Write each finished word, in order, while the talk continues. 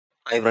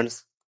Hi friends,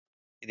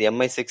 இது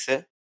MI6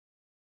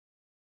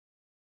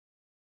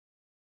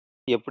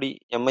 எப்படி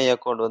Mi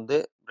account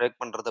break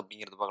பண்றது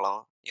அப்படிங்கிறது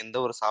பார்க்கலாம். எந்த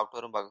ஒரு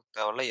சாஃப்ட்வேரும் பார்க்க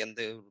தேவையில்ல, எந்த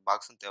ஒரு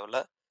பாக்ஸும் தேவையில்ல.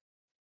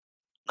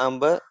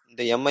 நம்ப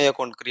இந்த எம்ஐ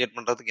அக்கவுண்ட் கிரியேட்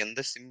பண்றதுக்கு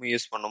எந்த சிம்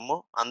யூஸ் பண்ணோமோ,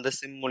 அந்த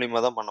சிம்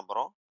மூலியமா தான் பண்ண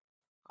போறோம்.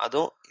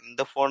 அதுவும்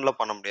இந்த ஃபோன்ல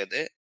பண்ண முடியாது.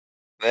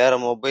 வேற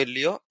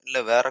மொபைல்லயோ, இல்ல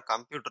வேற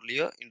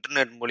கம்ப்யூட்டர்லயோ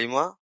இன்டர்நெட்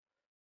மூலியமா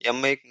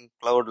எம்ஐ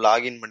கிளவுட்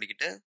லாகின்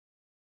பண்ணிக்கிட்டு,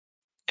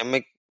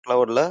 எம்ஐ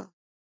கிளவுட்ல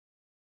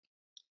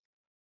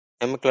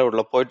எம்ஐ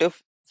கிளவுட்ல போயிட்டு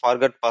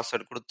ஃபார்கட்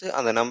பாஸ்வேர்ட் குடுத்து,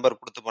 அந்த நம்பர்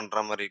குடுத்து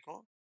பண்ற மாரி இருக்கும்.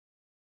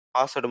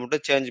 பாஸ்வேர்ட்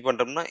மட்டும் சேஞ்ச்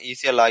பண்ணிட்டோம்னா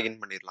ஈஸியா லாகின்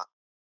பண்ணிடலாம்.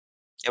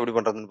 எப்படி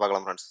பண்றதுன்னு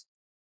பார்க்கலாம் ஃப்ரெண்ட்ஸ்.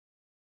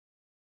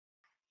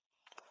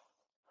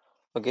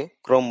 ஓகே,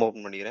 குரோம்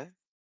ஓப்பன் பண்ணிக்கிறேன்.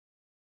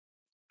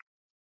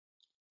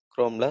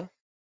 குரோம்ல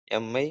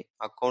எம்ஐ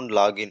அக்கவுண்ட்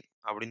லாகின்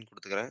அப்படின்னு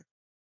கொடுத்துக்கிறேன்.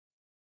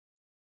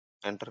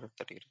 என்டர்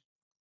தட்டிக்கிறேன்.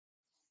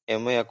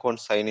 எம்ஐ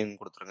அக்கவுண்ட் சைன்இன்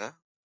கொடுத்துருங்க.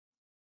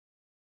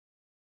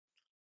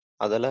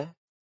 அதில்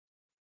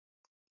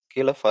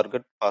கீழே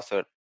ஃபர்கட்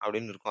பாஸ்வேர்ட்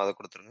அப்படின்னு இருக்கும், அதை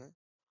கொடுத்துருங்க.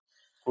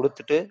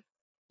 கொடுத்துட்டு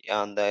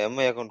அந்த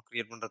எம்ஐ அக்கவுண்ட்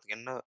கிரியேட் பண்ணுறதுக்கு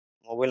என்ன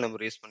மொபைல்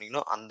நம்பர் யூஸ்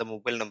பண்ணீங்களோ அந்த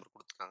மொபைல் நம்பர்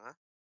கொடுத்துக்காங்க.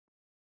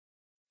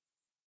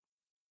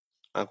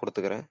 நான்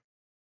கொடுத்துக்கிறேன்.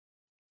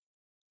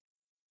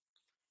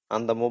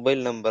 அந்த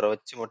மொபைல் நம்பரை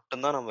வச்சு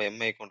மட்டும்தான் நம்ம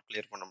எம்ஐ அக்கவுண்ட்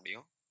கிளியர் பண்ண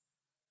முடியும்.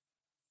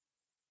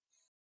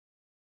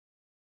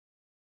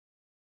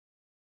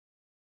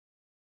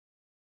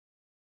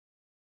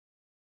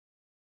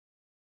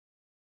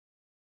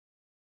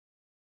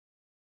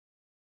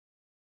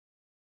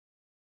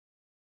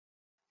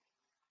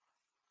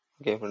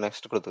 ஓகே, இப்போ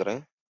நெக்ஸ்ட்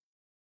கொடுத்துக்கிறேன்.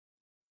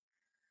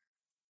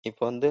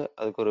 இப்போ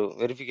அதுக்கு ஒரு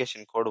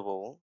வெரிஃபிகேஷன் கோடு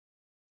போகும்.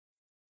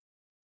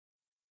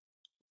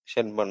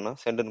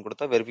 சென்டுன்னு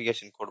கொடுத்தா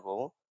வெரிஃபிகேஷன் கோடு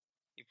போகும்.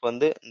 இப்போ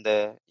இந்த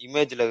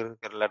இமேஜில்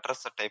இருக்கிற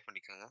லெட்டர்ஸை டைப்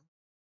பண்ணிக்கோங்க.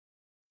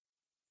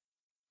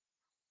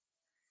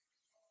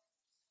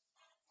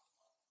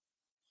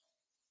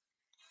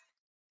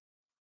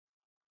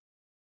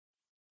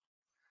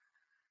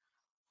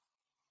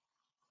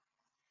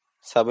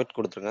 சப்மிட்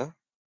கொடுத்துருங்க.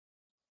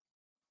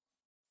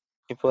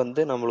 இப்போ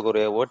நம்மளுக்கு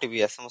ஒரு ஓடிபி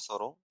எஸ்எம்எஸ்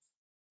வரும்.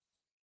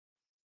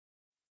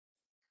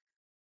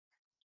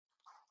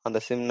 அந்த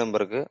சிம்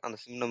நம்பருக்கு, அந்த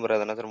சிம் நம்பர்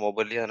எதனாச்சும்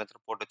மொபைல்லையே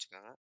எதனாச்சும் போட்டு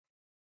வச்சுக்கோங்க.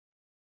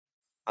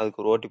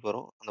 அதுக்கு ஒரு ஓடிபி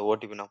வரும். அந்த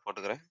ஓடிபி நான்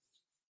போட்டுக்கிறேன்.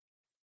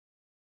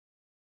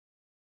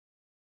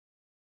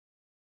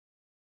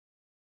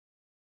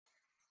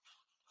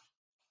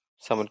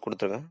 சப்மிட்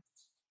கொடுத்துருங்க.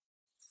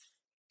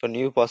 இப்போ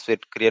நியூ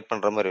பாஸ்வேர்ட் கிரியேட்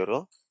பண்ணுற மாதிரி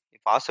வரும்.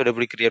 பாஸ்வேர்டு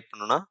எப்படி கிரியேட்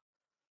பண்ணணும்னா,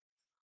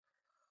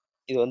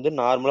 இது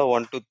நார்மலாக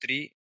 1 2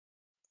 3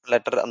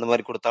 லெட்டர் அந்த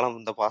மாதிரி கொடுத்தாலும்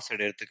இந்த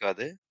பாஸ்வேர்டு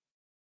எடுத்துக்காது.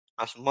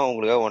 நான் சும்மா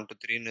உங்களுக்காக 1 2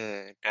 3ன்னு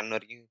 10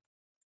 வரைக்கும்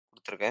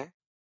கொடுத்துருக்கேன்.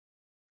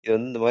 இது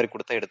இந்த மாதிரி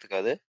கொடுத்தா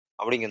எடுத்துக்காது.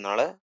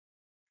 அப்படிங்கிறதுனால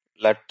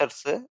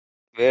letters,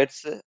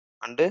 words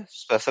and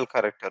special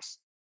characters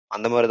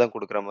அந்த மாதிரி தான்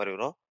கொடுக்குற மாதிரி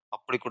வரும்.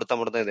 அப்படி கொடுத்தா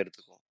மட்டும் தான் இதை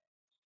எடுத்துக்கும்.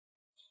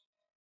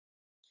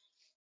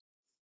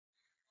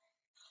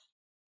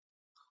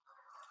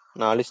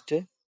 நான் லிஸ்ட்டு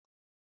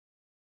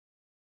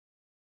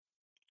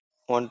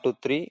 1 2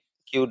 3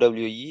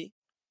 QWE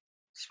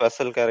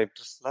ஸ்பெஷல்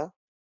கேரக்டர்ஸில்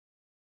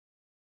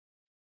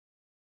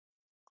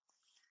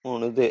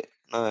 3 இது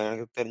நான்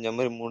எனக்கு தெரிஞ்ச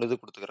மாதிரி 3 இது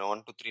கொடுத்துக்கிறேன்.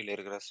 1 2 3ல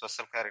இருக்கிற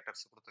ஸ்பெஷல்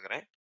கேரக்டர்ஸ்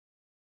கொடுத்துக்கிறேன்.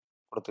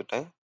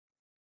 கொடுத்துட்டேன்.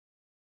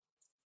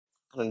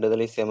 2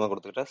 இதுலையும் சேமாக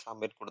கொடுத்துக்கிட்டேன்.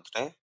 சப்மிட்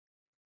கொடுத்துட்டேன்.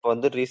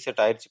 இப்போ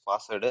ரீசெட் ஆயிடுச்சு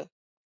பாஸ்வேர்டு.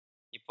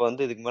 இப்போ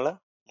இதுக்கு மேலே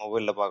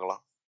மொபைலில்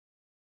பார்க்கலாம்.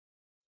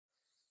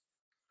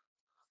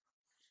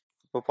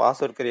 இப்போ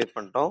பாஸ்வேர்டு கிரியேட்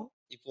பண்ணிட்டோம்.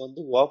 இப்போ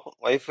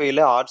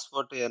வைஃபைல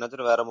ஹாட்ஸ்பாட்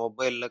ஏதாச்சும் வேற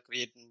மொபைலில்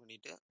கிரியேட்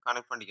பண்ணிட்டு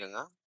கனெக்ட்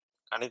பண்ணிக்கோங்க.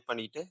 கனெக்ட்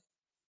பண்ணிட்டு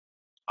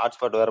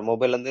ஹாட்ஸ்பாட் வேற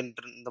மொபைல்லேருந்து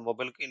இந்த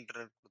மொபைலுக்கு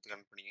இன்டர்நெட் கொடுத்து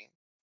கனெக்ட் பண்ணிக்கோங்க.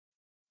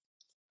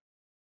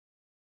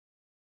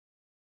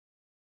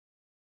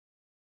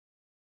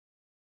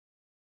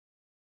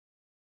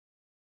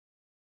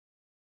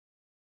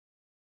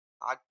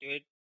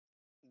 ஆக்டிவேட்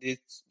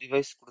திஸ்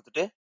டிவைஸ்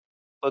கொடுத்துட்டு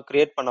இப்போ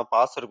கிரியேட் பண்ண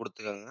பாஸ்வேர்டு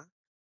கொடுத்துக்கோங்க.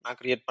 நான்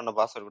கிரியேட் பண்ண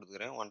பாஸ்வேர்டு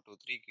கொடுத்துக்கிறேன். 1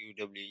 2 3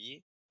 QWE.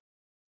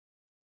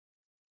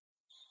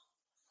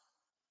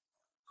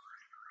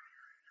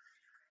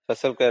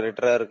 ஸ்பெஷல்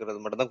கேரக்டராக இருக்கிறது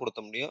மட்டும் தான்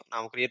கொடுத்த முடியும்.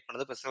 நான் கிரியேட்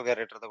பண்ணது ஸ்பெஷல்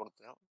கேரக்டர் தான்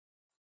கொடுத்தேன்.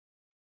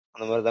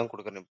 அந்த மாதிரி தான்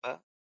கொடுக்குறேன். இப்போ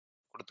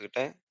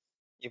கொடுத்துக்கிட்டேன்.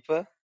 இப்போ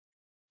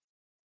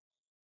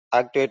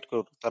ஆக்டிவேட்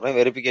கொடுத்துறேன்.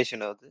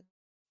 வெரிஃபிகேஷன்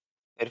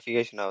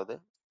ஆகுது.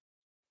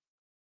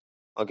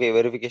 ஓகே,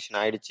 வெரிஃபிகேஷன்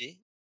ஆயிடுச்சு.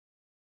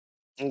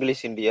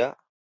 English India.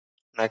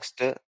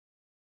 நெக்ஸ்ட்டு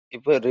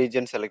இப்போ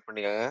ரீஜன் செலக்ட்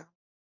பண்ணிக்கோங்க.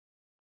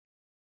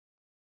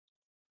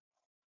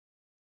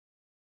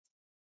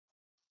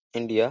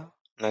 இந்தியா.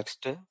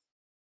 நெக்ஸ்ட்டு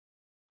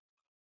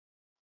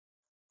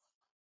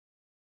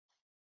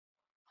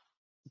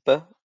இப்போ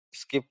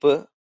ஸ்கிப்பு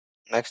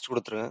நெக்ஸ்ட்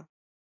கொடுத்துருங்க.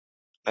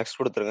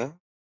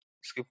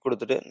 ஸ்கிப்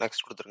கொடுத்துட்டு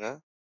நெக்ஸ்ட் கொடுத்துருங்க.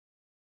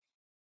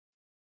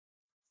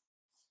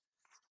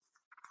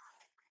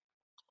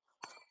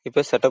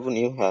 இப்போ செட்டப்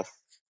நியூ ஹேஷ்.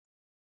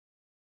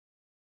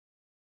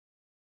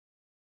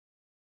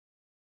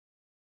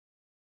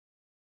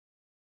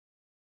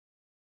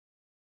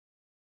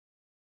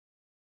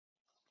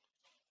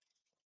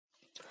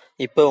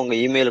 இப்போ உங்க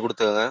இமெயில்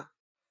குடுத்துக்கங்க.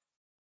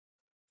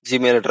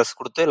 ஜிமெயில் அட்ரஸ்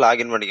குடுத்து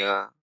லாகின் பண்ணிக்கங்க.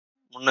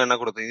 முன்ன என்ன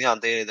குடுத்தீங்க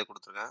அதே இத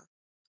குடுத்துருங்க.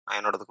 நான்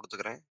என்னோடது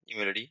குடுத்துக்கிறேன்.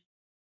 Email ID.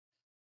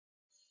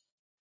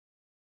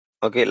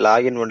 ஓகே.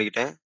 லாகின்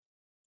பண்ணிக்கிட்டேன்.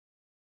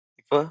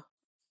 இப்போ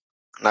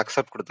நான்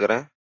அக்செப்ட்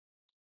குடுத்துக்கிறேன்.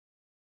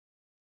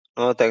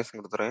 நோ தேங்க்ஸ்ன்னு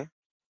குடுத்துறேன்.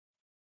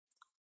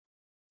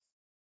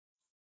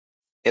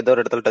 ஏதோ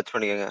ஒரு இடத்துல டச்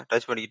பண்ணிக்கங்க.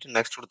 டச் பண்ணிக்கிட்டு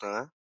நெக்ஸ்ட் குடுத்துங்க.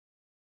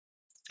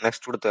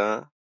 நெக்ஸ்ட் குடுத்துங்க.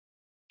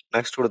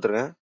 நெக்ஸ்ட்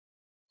குடுத்துருங்க.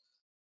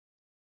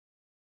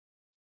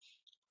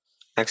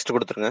 நெக்ஸ்ட்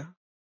குடுத்துருங்க.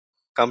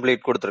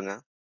 கம்ப்ளீட் குடுத்துருங்க.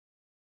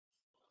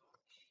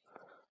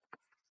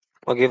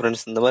 Okay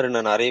friends. இந்த மாரி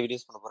நான் நெறைய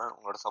வீடியோஸ் பண்ண போறேன்.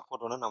 உங்களோட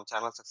சப்போர்ட் வேணும். நம்ம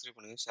சேனல சப்ஸ்கிரைப்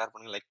பண்ணுங்க, ஷேர்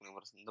பண்ணுங்க, லைக் பண்ணுங்க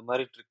ஃப்ரெண்ட்ஸ். இந்த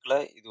மாரி ட்ரிக்ல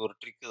இது ஒரு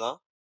ட்ரிக் தான்.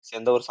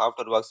 எந்த ஒரு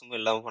சாஃப்ட்வேர் பாக்ஸும்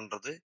இல்லாம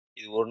பண்றது.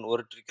 இது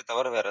ஒரு ட்ரிக்க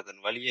தவிர வேற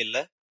எதுவும் வழியே இல்ல.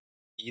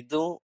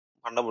 இதுவும்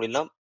பண்ண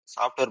முடியலனா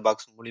சாஃப்ட்வேர்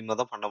பாக்ஸ் மூலியமா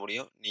தான் பண்ண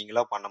முடியும்.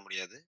 நீங்களா பண்ண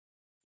முடியாது.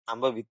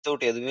 நம்ம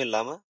வித்தவுட் எதுவுமே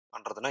இல்லாம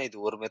பண்றதுன்னா இது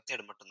ஒரு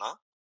மெத்தட் மட்டும் தான்.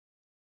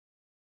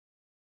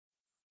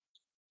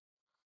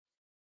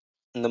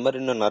 இந்த மாரி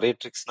இன்னும் நெறைய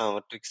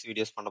ட்ரிக்ஸ்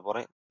வீடியோஸ் பண்ண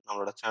போறேன்.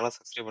 நம்மளோட சேனல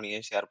சப்ஸ்கிரைப் பண்ணுங்க,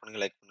 ஷேர் பண்ணுங்க,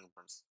 லைக் பண்ணுங்க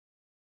friends.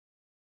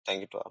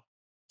 Thank you two all.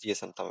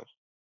 GSM Tamil.